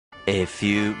A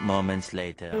few moments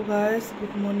later. Hello guys,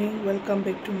 good morning. Welcome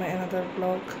back to my another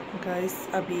vlog. Guys,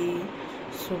 अभी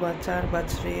सुबह 4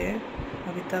 बज रहे हैं.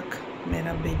 अभी तक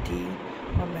मेरा बेटी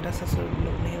और मेरा ससुर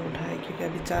लोग नहीं उठा है क्योंकि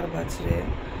अभी 4 बज रहे हैं.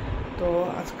 तो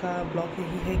आज का ब्लॉग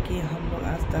यही है कि हम लोग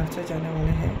आज दार्चवी जाने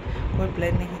वाले हैं. कोई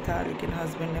प्लान नहीं था, लेकिन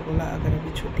हस्बैंड ने बोला अगर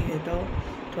अभी छुट्टी है तो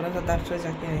थोड़ा सा दार्चवी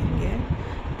जाके आएंगे.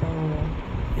 तो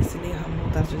इसलिए हम लोग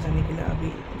दार्चवी जाने के लिए अभी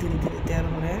धीरे धीरे तैयार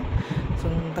हो रहे हैं. So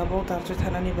तब दार्चवी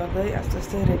थानानि बागै आस्ते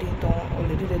आस्ते रेडी दं.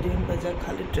 अलरेडी रेडी होनबाय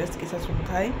खाली ड्रेस किसा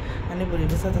सुंथाय आनी बोरै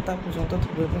बसा जता पुजोत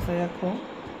थुबै बसायाखौ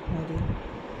रेडी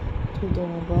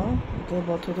थुदोंबो के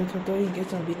बथुदो इंगे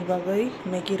जों बिनि बागै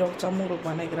मेगी रक जामुं रक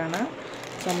बानायग्राना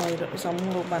जामुं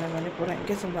रक बानायनानै परा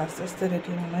इंगे जों आस्ते आस्ते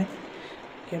रेडी होनाय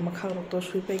के मोखां रक तो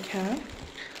सुइबायखा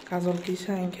काजल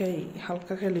किसा इंखे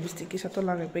हालका के लिपस्टिक किसा तो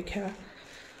लागायबायखा.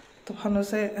 तो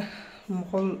फानोसे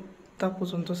मखल ता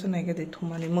पुजोंतो से नायगे दे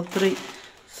थुमानि मक्रै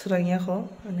स्रायाखौ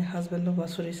आनी हस्बैंड लो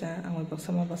बासुरिसा आंगो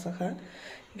बक्सामा बासाखा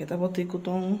गेता बतै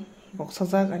कुतों बक्सा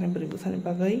जाग आनी बोरै बसानि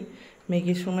बागै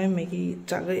मेगी संनाय मेगी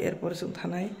जागै एरपर जों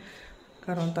थानाय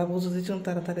कारण ताबो जुदि जों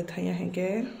तारातारि थाया हेंके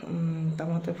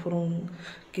तामाते फुरुं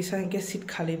किसा हेंके सीट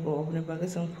खालिबो अपने बागै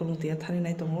जों फुरुं दिया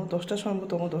थानिनाय दङ 10टा समबो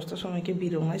दङ 10टा समय के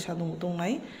बिरंनाय सादुं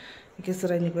दंनाय के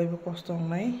जिरायनिबायबो खस्थ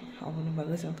दंनाय अपने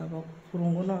बागै जों ताबो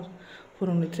फुरुंगो न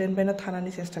फुरुंनि ट्रेन बायना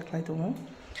थानानि चेष्टा खालाय दङ.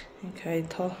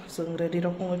 ओंखायथ' जों रेडि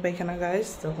रखमै बायखाना गाइस.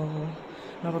 तो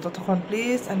नरक तखन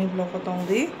प्लिज आनी ब्लॉग दं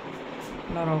दि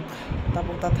नरक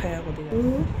ताबो ता थाया गदि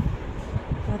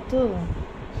आतु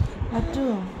आतु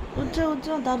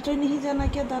उज्जो दार्चवी नहीं जाना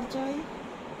क्या? दार्चवी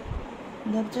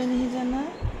नहीं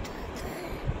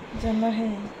जाना है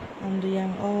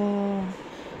अंडियांग. ओ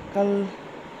कल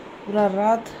पूरा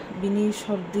रात बिनी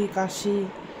सर्दी काशी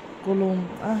गलम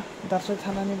दार्चवी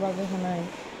थानानि बागै होनाय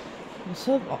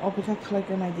सब अपेक्षा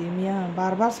खालायके नायदि मिया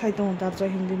बार बार साइदों दार्चवी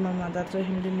हिंदी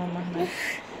मामा होनाय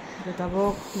दाबो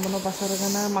मनो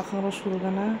बासारगाना माखांरो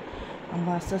सुरगाना आं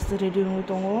आस्ते आस्ते रेडि होनो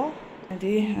दङ.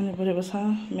 इदि आंनि बोरै बसा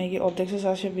मेगी अर्धेकसो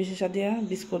जासे बेसे जादिया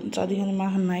बिस्कुट जादि होनो मा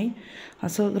होननाय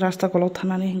आसो रास्ता कलाव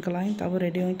थानानै हिंकलाय दाबो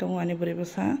रेडि होनो दङ आंनि बोरै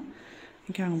बसा.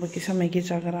 इनके आंबो किसा मेगी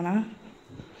जागराना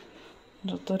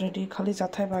जत रेडि खाली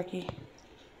जाथाय बाकी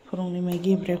फुरुंनि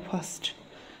मेगी ब्रेकफास्ट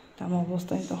दाम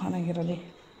अवस्था तो हाना गिरादि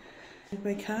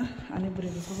बैखा आनी बोरै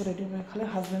बसा रेडि बाय खाली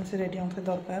हस्बैंड से रेडि अंथाय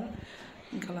दरकार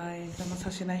इनकलाय जामा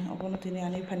सासिनाय अबनतिनि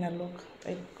आनी फाइनाल लुक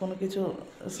कोनो किछु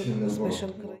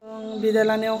स्पेशल बिदाय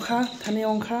लाने अंखा थाने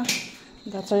अंखा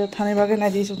दार्चवी थाने बागै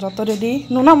नायदि जत रेडि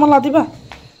नुना मला दिबा.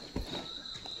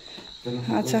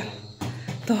 अच्छा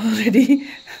तो रेडि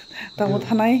ताबो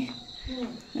थानाय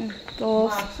तो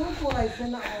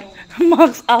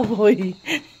मार्क्स आबोय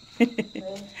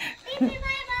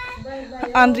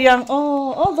आन्द्रियां ओ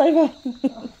जायबा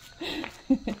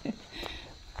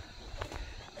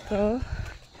तो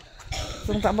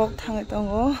जों ताबो थाङै दङ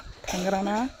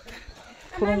थांग्राना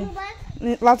फुरुं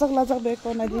लाजाक बेको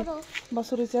नायदि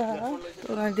बासुरिसा तो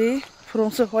नायदि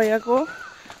फुरुंसो हयाको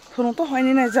फुरुं तो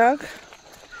हयनि नायजाक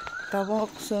ताबो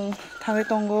जों थाङै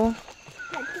दङ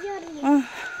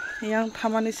yang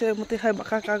thamani se muti khai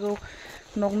baka kago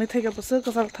nogni theke bose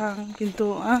kasal thang kintu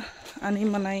ani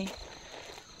manai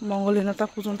mongolina ta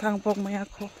pujun thang pok maya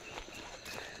kho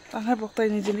tangai boktai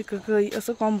ni jini kai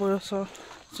asa kom boyoso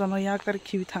jono ya kar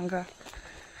khibi thanga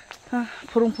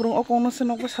furung okono se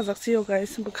nokba sajakchi yo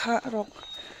guys bukha rok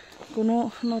kuno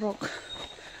norok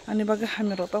ani baga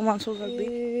hamero ta manso jagdi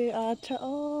acha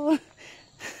o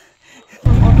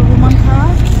auto man kha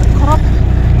khorop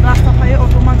rasta paye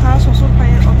auto man kha sosur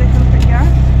paye auto khel pekya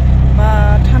ba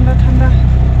thanda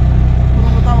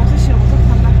puron ta ose se ose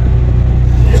thanda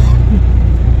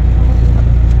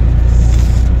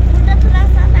puta thora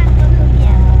sa bango ho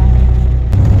gaya.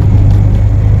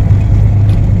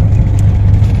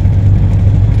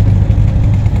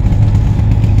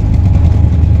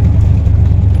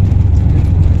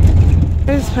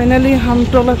 Finally हम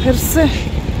टोला फिर से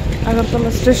Agartala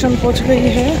station पहुंच गई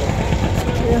है.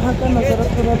 यहाँ का नज़ारा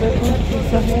थोड़ा देखो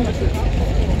कैसा है.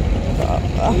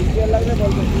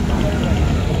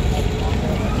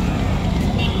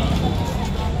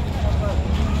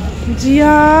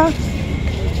 जिया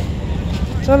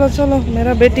चलो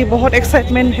मेरा बेटी बहुत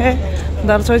एक्साइटमेंट है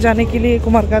दार्चवी जाने के लिए,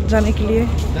 कुमारघाट जाने के लिए.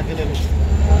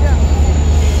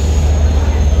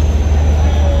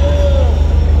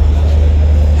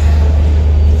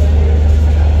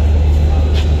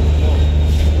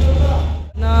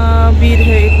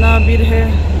 इतना भीड़ है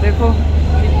देखो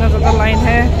इतना ज़्यादा लाइन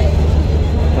है.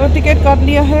 तो टिकट काट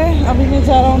लिया है. अभी मैं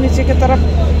जा रहा हूँ नीचे की तरफ.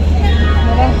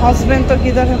 मेरा हस्बैंड तो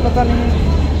किधर है पता नहीं.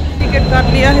 टिकट काट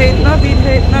लिया है. इतना भीड़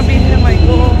है माई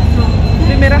को.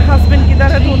 अभी मेरा हस्बैंड किधर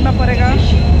है ढूंढना पड़ेगा.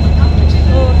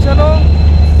 तो चलो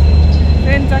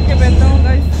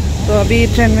अभी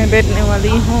ट्रेन में बैठने वाली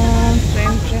हूँ।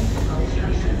 ट्रेन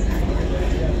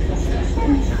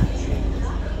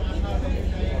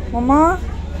मम्मा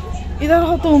इधर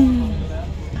हो तुम।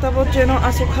 तब ट्रेन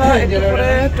आसुखा एक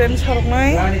ट्रेन सारनाय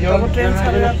तब ट्रेन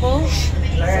सारगा को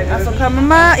आसुखा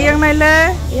मम्मा yang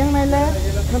नायले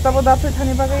तब दासो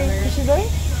थानी बागै खुशी गई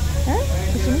हैं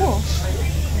खुशी मो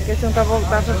के जों तब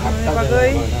दासो थानी बागै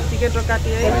टिकेट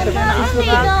काटियै ट्रेन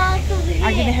आसुखा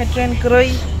आगिनि हे ट्रेन क्रय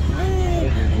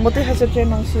मते हासे ट्रेन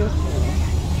नंसियो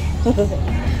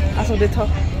आसो दे था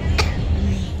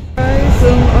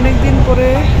जों अनेक दिन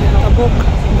परे तब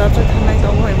दासो थानाय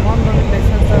दङ मन बागै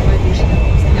पैसेंजार बायदि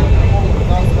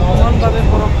मन बागै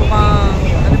बरफ गोबां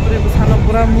आरो पुरे सानो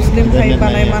पुरा मुस्लिम भाई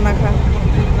बानाय मानाखा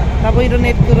तब इरो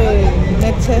नेट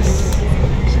सेस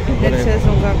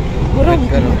जोंगा पुरा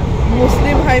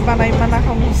मुस्लिम भाई बानाय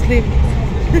मानाखा मुस्लिम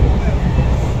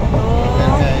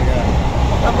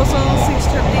तब सो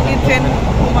 6:30 की ट्रेन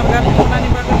कुमारघाट थानानि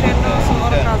बागै ट्रेन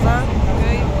सोर काजा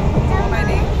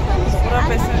नायनि पूरा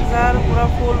पैसेंजार पूरा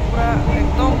फुल पूरा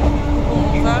एकदम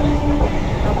मजा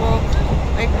तब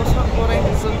एक बছর পরে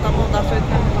जों तब दासो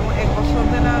थान एक बছर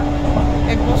देना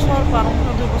एक बছর पार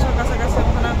 2 বছর কাছাকাছি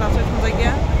ওখানে दासो थान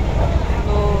जायगा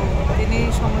तो दिनै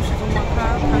समय सुजुग माखा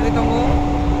थाङै दङ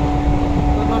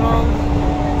तो नरम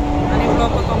आनि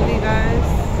ब्लग दंनि गाइस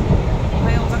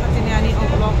ओमफ्राय अजा खाथिनि आनि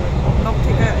ब्लग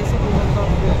थिका एसे बुंद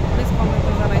प्लिज कमेन्ट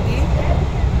जानायदि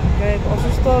गाइस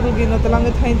असुस्थ रोगी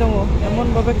नतलाङै थाइ दङ एमन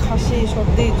भाबे खासि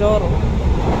सर्दी जर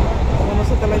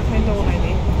मनसे तलाय थाइ दङ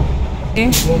नायदि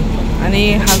आणि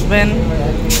हस्बैंड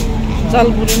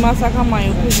जालमुरी मासा का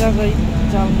मायू फैजा गई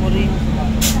जालमुरी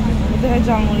उधर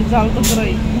जालमुरी जाल तो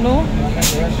करई नो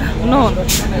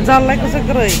जाल लाइक से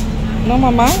करई नो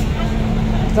मामा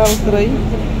जाल करई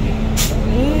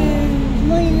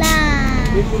मुला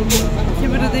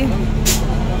किबरदी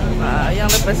yang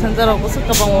le passenger aku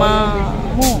suka bang ma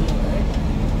mu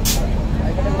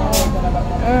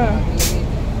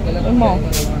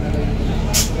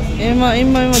Ema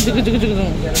juga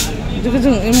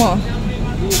ema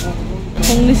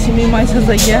fungni simi mai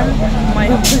saja mai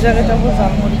aku jaga jago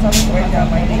jalan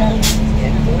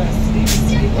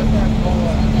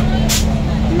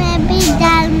maybe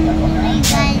jalmuri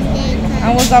guys dekha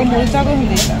aku jalmuri jago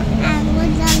hindi aku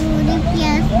jalmuri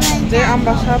pias je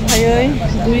ambasa phayai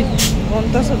 2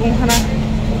 घंटा सगुं खाना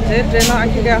जे train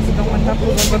आखिरे आसे दं मानता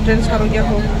पुजन train सारो गया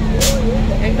हो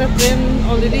एकटा ट्रेन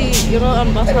अलरेडी इरो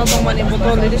अनबासा दं माने बतो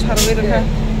अलरेडी सारबाय रखा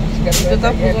तो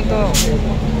पुजन तो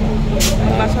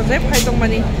अनबासा जे फाय दं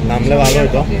माने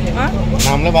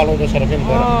नामले भालो तो सरफिन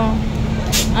कर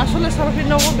আসলে सरफिन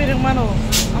नगो बेरें मानो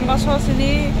अनबासा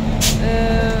सिनि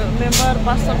मेम्बार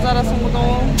पास्टर जारा संग दं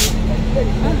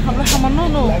हामला हामानो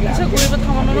नो एसे गरिबा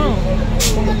थामानो नो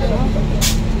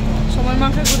समय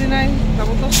मांखे गुरी नाय तब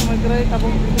तो समय करे तब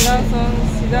पूरा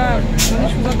सीधा माने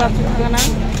सुजा दाचो थांगाना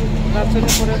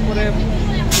दाचोनि परे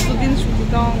दिन छुट्टी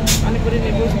दं आनि परे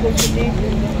नेबो स्कुल छुट्टी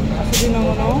आसुदि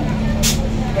नंगनो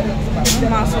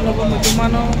मासनबो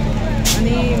मजुमानो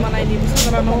आनि मानायनि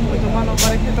बिसगरानो मजुमानो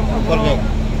बारे खेतम खबरो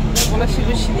बोला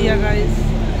सिबि सिदिया गाइस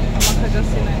माखा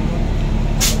जासिनाय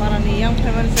मारानि यां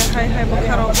फेमार से हाय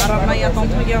बखारो आराना या दं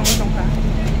थगिया मजंका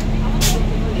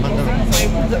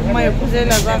मैं पूजे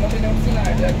लगा मैं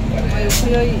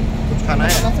पूजे खाना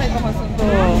है तो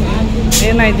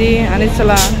ये नहीं दी आने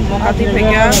चला मोकाती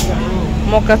फेंका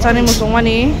मोकाचानी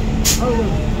मुसलमानी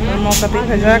मोकाती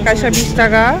फेंका कैसा 20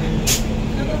 টাকা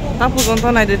तापु जोंतो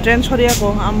नहीं दी ट्रेन छोड़िया को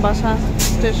अम्बासा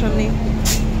स्टेशन नी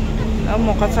अब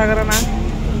मोकाचा करना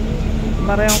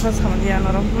बारे अंका समझिया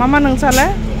नरम मामा नंग चले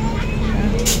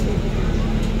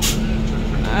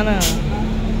आना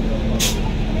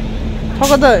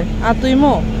Hogodoy, atuy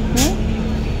mo.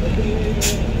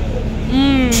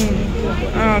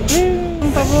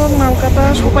 Tabok Nalkata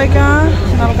Sopaika,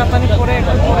 Nalkata ni pore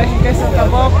kaisa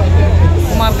tabok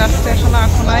Kumarghar station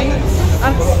akhonai.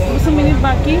 Ar berapa minit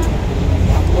baki?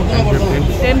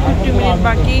 10-15 minit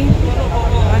baki.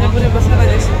 Ada pure besar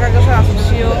aja kagak sa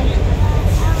asosio.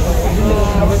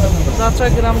 Darchwi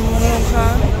gram mungka.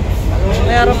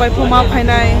 यारो bye फुमा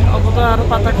फाइनाय अब तो यारो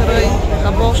पता करई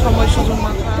तब समय सुजुग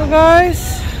माखा तो गाइस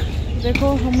देखो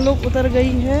हम लोग उतर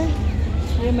गई है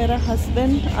ये मेरा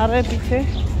हस्बैंड आ रहा है पीछे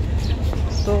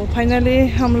तो फाइनली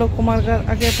हम लोग कुमारघाट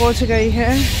आगे पहुंच गई है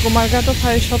कुमारघाट तो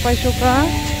फाइशो का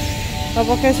तब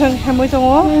कैसे हम तो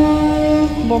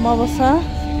बोमा बसा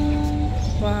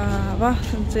वाह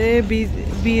जे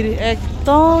बीर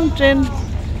एकदम ट्रेन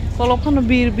कलखन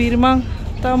बीर मां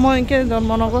ता म इनके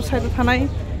जन्मनगर साइड थानाय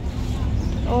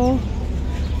Oh,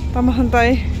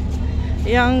 tamahantay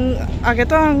yang age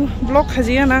to ang blog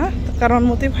khajiya na karon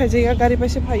muti phaijiya gari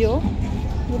paise phayo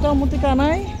muta muti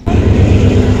kanai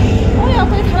Oh ya,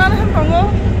 apa yang ham tongo?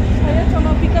 Saya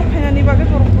coba pick up kayaknya nih bagai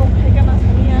borok kayak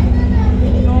nasanya.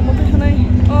 No mau tuh hanai.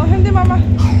 Oh, hendi mama.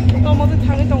 No mau tuh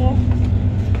tangi tongo.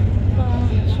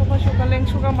 Soka leng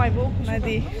soka maibu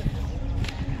nadi.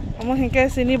 Kamu hingga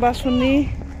sini basuni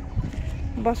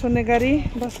gari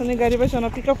पे चलो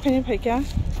pickup कहीं फेंका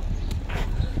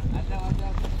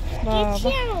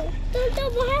तुम तो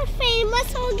बहुत famous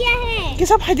हो गया है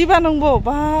किसा फायदी बानंगो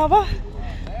बाबा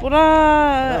पूरा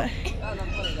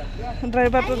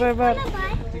ड्राइवर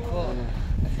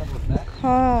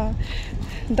हाँ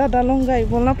दादा लोंगाई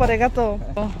बोलना पड़ेगा तो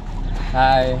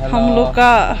हाय हम लोग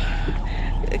का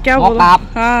क्या बोलो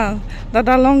हाँ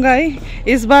दादा लोंगाई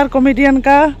इस बार कॉमेडियन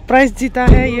का प्राइज जीता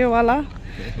है ये वाला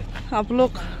आप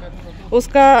लोग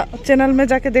उसका चैनल में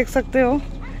जाके देख सकते हो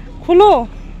खुलो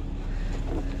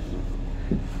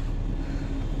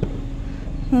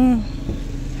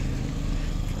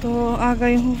तो आ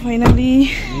गई हूँ फाइनली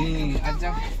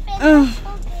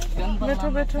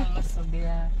बैठो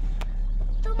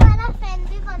तुम्हारा फैन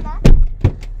भी बना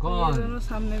कौन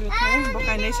सामने बैठो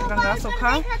बकाई नहीं सकंगा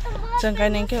सोखा जंगाई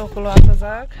नहीं के ओकलो आता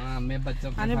जाक मैं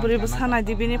बच्चों आने बुरी बसा ना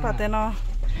दी बिनी पाते न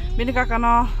बिनी काका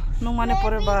न नुंग माने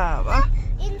परे बाबा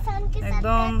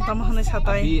एकदम तमहने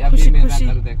छाताई खुशी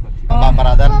बाबा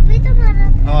रादर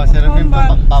नो सेराफिम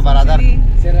बाबा रादर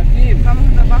सेराफिम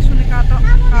तमहने बासुने काटो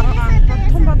कारो आं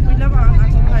प्रथम बार बिला बा आं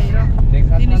खाइरो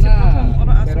दिनि से प्रथम और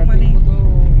आसमानी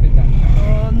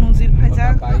नुजिर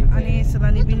फाइजाक आनी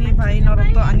सलानी बिनी भाई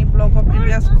नरक तो आनी ब्लॉग ऑफ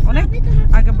प्रीवियस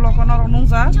अनेक आगे ब्लॉग नरक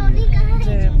नुंजा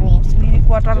जे बसनि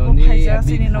क्वार्टर को फाइजा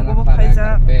सिनि नगो को फाइजा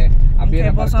के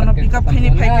बसनो पिकअप खैनि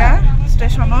फाइका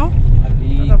स्टेशनो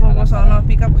तब बसनो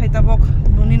पिकअप खाइता बक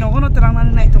दुनि नगनो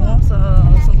तरांनानि नायतमो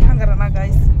थांगाराना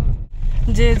गाइस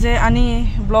जे आनी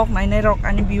ब्लॉग नायनाय रक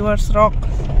आनी व्यूअर्स रक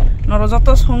नरो जत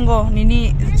संगो निनि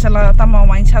चला तामा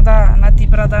माइनसादा ना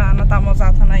तिब्रादा ना तामा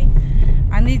जाथानाय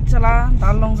आनी चला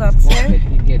दालंग जातसे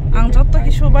आं जत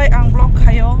किसुबाय आं ब्लॉग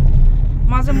खायो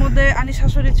माजे मदे आनी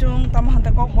सासुरि चुं तामा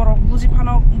हान्ता कक बरक बुजि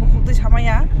फानो बुखुदै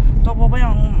सामाया तो बबाय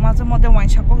आं माजे मदे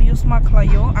वाइनसा कक यूज मा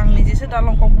खलायो आं निजेसे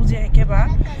दालं कक बुजि हेकेबा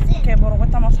के बरक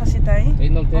तामा सासिताय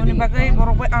ओनि बागै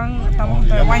बरक आं तामा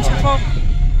हान्ता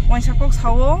वाइनसा कक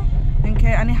सावो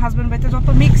इनके आनी हस्बैंड बायते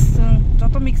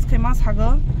जत मिक्स खेमा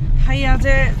सागो हाया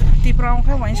जे तिप्राव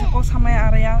के वाइनसा कक सामाया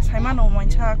आराया साइमानो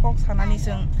वाइनसा कक सानानि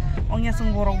जों अंगिया जों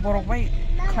बरक बाय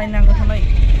खायनांगो थानाय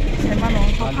साइमानो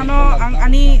तो फानो आं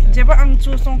आनी जेबा आं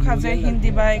चुसंखा जे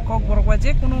हिंदी बाय कक बरक बाय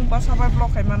जे कुनु भाषा बाय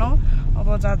ब्लॉग खायमानो अब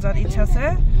जार इच्छा से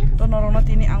तो नरनो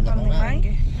तिनि आं फाननाय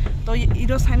तो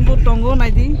इरो साइनबोर्ड दंगो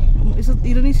नायदि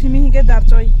इरोनि सिमि हिगे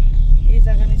दारचय ए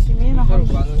जागानि सिमि नखर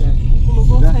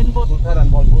लोगो साइनबोर्ड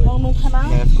नंगनो खाना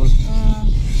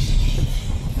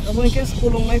अब इनके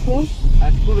स्कूल लाइफो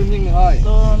स्कूल निंग होय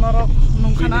तो नरक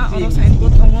नंखाना और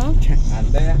साइनबोर्ड दंगो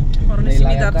आंदे और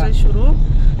सिमि दारचय शुरू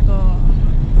तो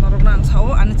नरक नां सावो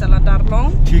आनि चला दारलं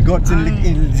थिगत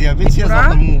जिन जियाबि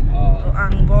सियाजातमु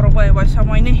आं बरक बाय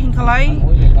वाइसामायने हिंखालाय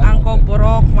आं कक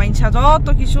बरक माइनसा जत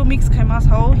किसु मिक्स खायमा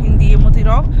साव हिंदी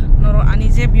मथिरक नर आनि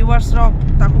जे व्यूअर्स रक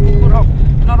ताकु रक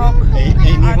नरक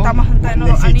तामा हान्ताय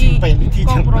नर आनि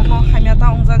कक बरक न खायमाता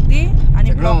अंजाकदि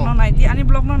आनि ब्लॉग न नायदि आनि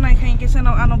ब्लॉग न नायखाय केसे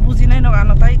न आनो बुजिनाय न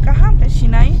आनो ताय काहाम के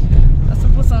सिनाय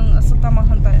असुपुसं असु तामा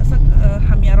हान्ताय असु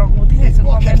हामिया रक मथि हाय जों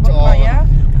कमेन्ट बखाया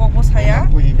कक बसाया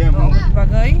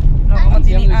बागै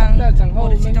नरमतिनि आं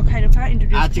परिचित खायरखा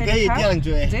इंट्रोड्यूस खायरखा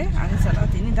जे आनि चला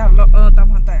तिनि दारलो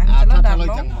तामा हान्ताय आनि चला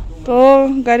दारलो तो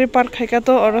गाड़ी पार्क खायका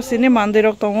तो और सिनि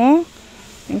मंदिरक दङो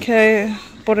इनके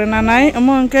परेना नाय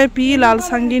अमो इनके पि लाल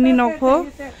सांगिनि नखो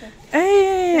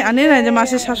ए आनि नायजे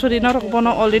मासे सासुरि नरक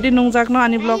बनो अलरेडी नंजाकनो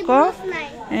आनि ब्लॉग को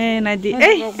ए नायदि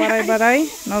ए बाराय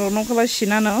नरक नखला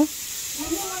सिनानो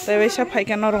तैबैसा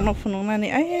फायका नरक न फुनुनानि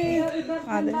ए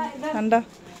आदे थान्दा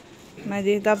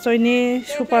नायदि दारचयनि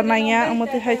सुपा नाया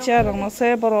अमते हायचा रंनसे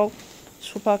बरक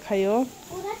सुपा खायो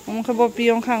अमखे ब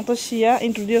पियंखा आं तो सिया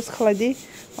इंट्रोड्यूस खालायदि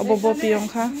अब ब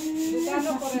पियंखा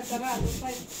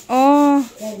अ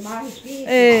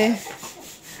ए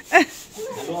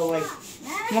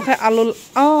मखे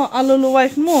आलू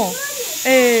वाइफ मो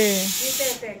ए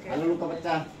आलू का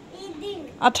बच्चा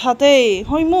आठाते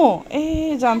होय मो ए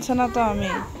जानছে না তো আমি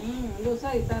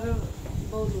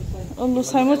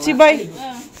लुसाई मो चिबाई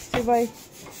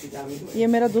ये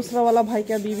मेरा दूसरा वाला भाई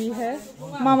का बीवी है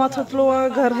मामा थोतलो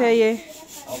घर है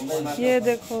ये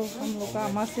देखो हम लोग का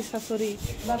मासी ससुरी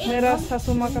मेरा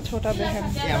सासू माँ का छोटा बहन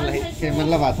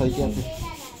मतलब बात है क्या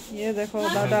ये देखो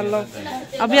दादा लोग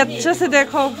अभी अच्छे से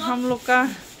देखो हम लोग का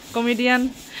कॉमेडियन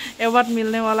अवार्ड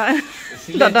मिलने वाला है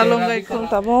दादा लोग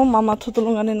तब मामा थोतलो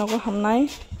गाने नको हमनाई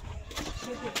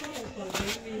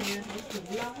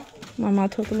Mama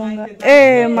thotulonga.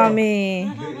 Mami.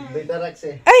 Duita rakse.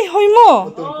 Hoimo.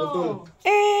 Putul.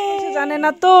 Jane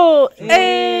na to.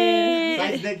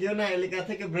 Size dekhiyo na elika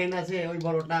theke brain ache oi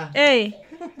borota.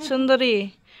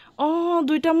 Sundari.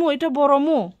 Duita mu eta boro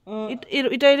mu.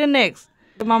 Ita next.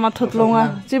 Mama thotulonga.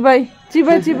 Cibai.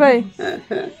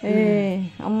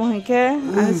 Amo heke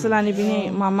aniselani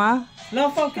bini mama.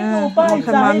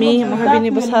 Mami bini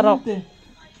besarok.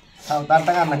 Sautan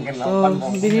tangan nangken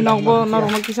Bini nokbo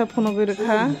norma kisah puno gue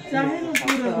rekha.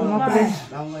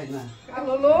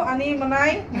 Lolo ani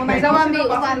menai sama mi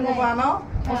upan ngobano.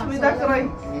 Osmida keroi.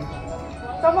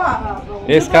 Sama.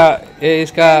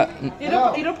 इसका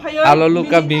आलू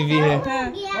का बीवी है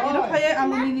Iro phaya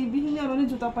alu ni bihi ni roni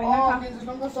juta paina kha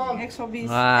 120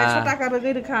 100 taka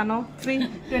rege rekha no free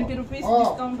 20 rupees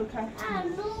discount rekha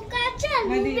आलू का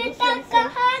चलू बेटा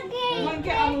कहाँ गए man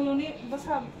ke alu ni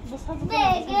basa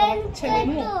बैगन chele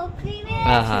mu टोकरी में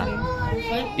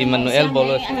इमानुएल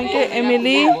बोलो के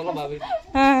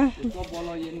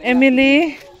एमिली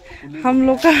हम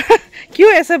लोग का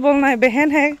क्यों ऐसे बोलना है बहन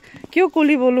है क्यों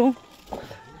कुली बोलूं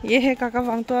ये है काका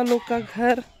वांगतोआ लोग का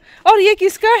घर और ये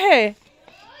किसका है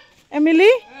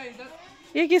एमिली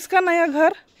ये किसका नया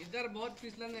घर इधर बहुत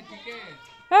फिसलन है ठीक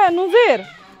है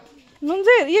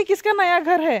नुंजेर ये किसका नया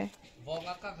घर है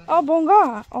बोंगा का घर बोंगा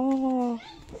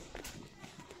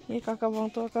ये काका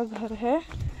वांगतोआ का घर है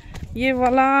ये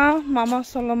वाला मामा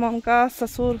सोलोमन का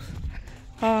ससुर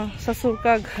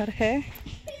का घर है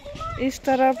इस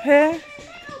तरफ है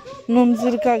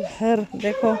नुंजीर का घर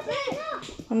देखो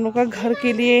हम लोग का घर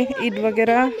के लिए ईद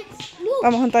वगैरह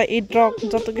कम होता ईद रॉक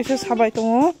जो तो किसी सबाई तो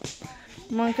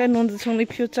मन के नुंजीर संग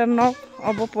फ्यूचर नॉक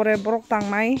अब परे ब्रॉक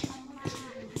तांगनाई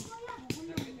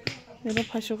ये तो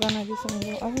फाइसु का ना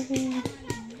जिसमें अब ये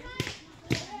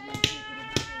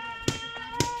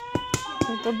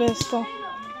तो बेस्ट तो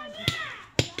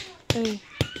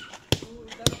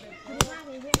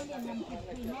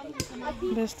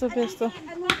besto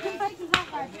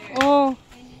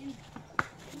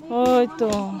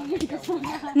itu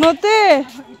note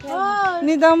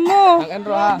ni dammo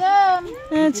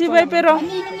cibai pero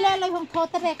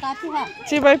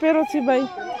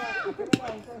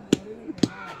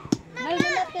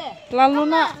lalu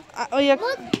na ya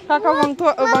kakak bang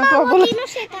tua boleh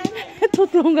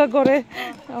tutlunga gore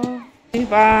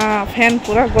ba fan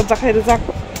pura gojak hai rujak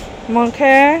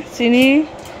monke sini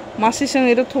masih sang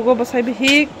itu thugo basai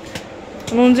bihik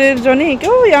nunjir joni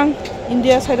kau yang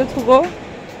India side thugo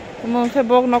monke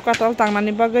bok no katal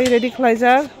tangnani bagai ready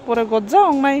khlaijak pore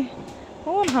gojja ongnai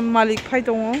ham malik phai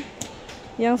tongo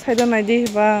yang side nai di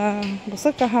ba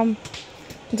bosak kaham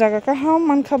jaga kaham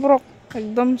man khabrok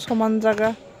ekdom soman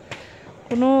jaga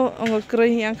kuno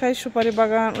krei yang khai supari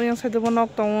bagan yang side bonok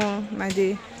tongo nai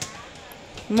di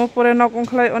mo pore nok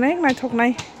ongkhlai onek nai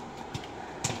thoknai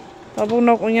Abang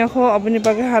nok ongnya ko abuni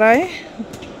bagai harai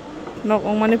nok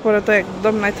ong mani pore to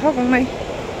ekdom nai thok ong nai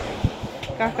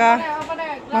kakak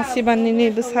masih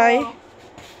banini besai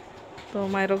to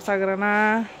mai rok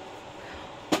sagrana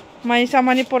mai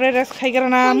samani pore res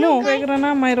khaigrana mu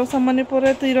khaigrana mai rok samani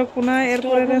pore tuirok kuna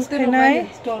pore res khainai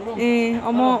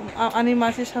amo ani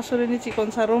masi sasurini chikon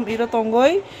sarum iro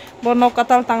tongoi bo nok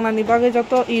katal tangnani bagai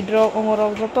joto idrok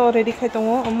ongorok joto ready khai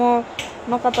tongo amo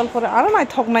nok katal pore aro nai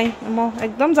thok nai amo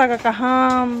ekdom jaga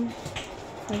kaham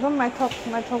ekdom nai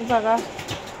thok jaga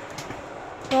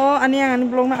to ani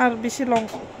blog na ar bisi long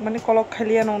mane kolok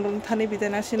khaliya nong thani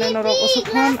bidena sinai norok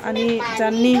osukhan ani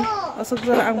janni asuk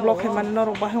jara ang blog hai mane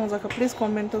norok bahang jaka please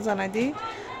comment to janai di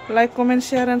like comment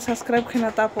share and subscribe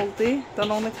khina ta pokti to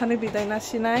nong thani bidena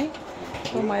sinai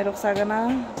to mai rok sagana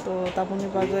to tabuni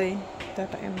bagai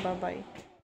tata and bye bye